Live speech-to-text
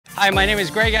Hi, my name is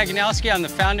Greg Agnowski. I'm the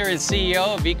founder and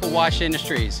CEO of EcoWash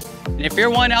Industries. And if you're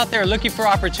one out there looking for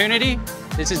opportunity,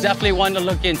 this is definitely one to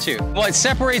look into. What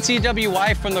separates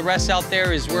EWI from the rest out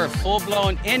there is we're a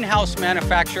full-blown in-house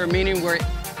manufacturer, meaning we're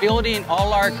building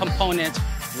all our components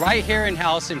right here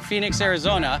in-house in Phoenix,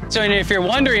 Arizona. So if you're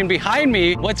wondering behind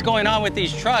me what's going on with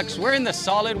these trucks, we're in the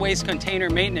solid waste container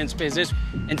maintenance business.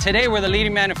 And today we're the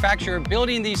leading manufacturer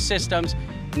building these systems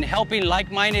and helping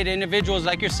like-minded individuals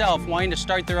like yourself wanting to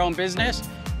start their own business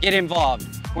get involved.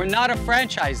 We're not a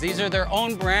franchise. These are their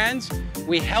own brands.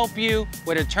 We help you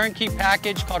with a turnkey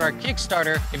package called our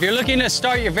Kickstarter. If you're looking to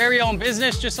start your very own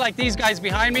business, just like these guys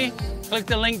behind me, click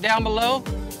the link down below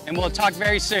and we'll talk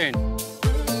very soon.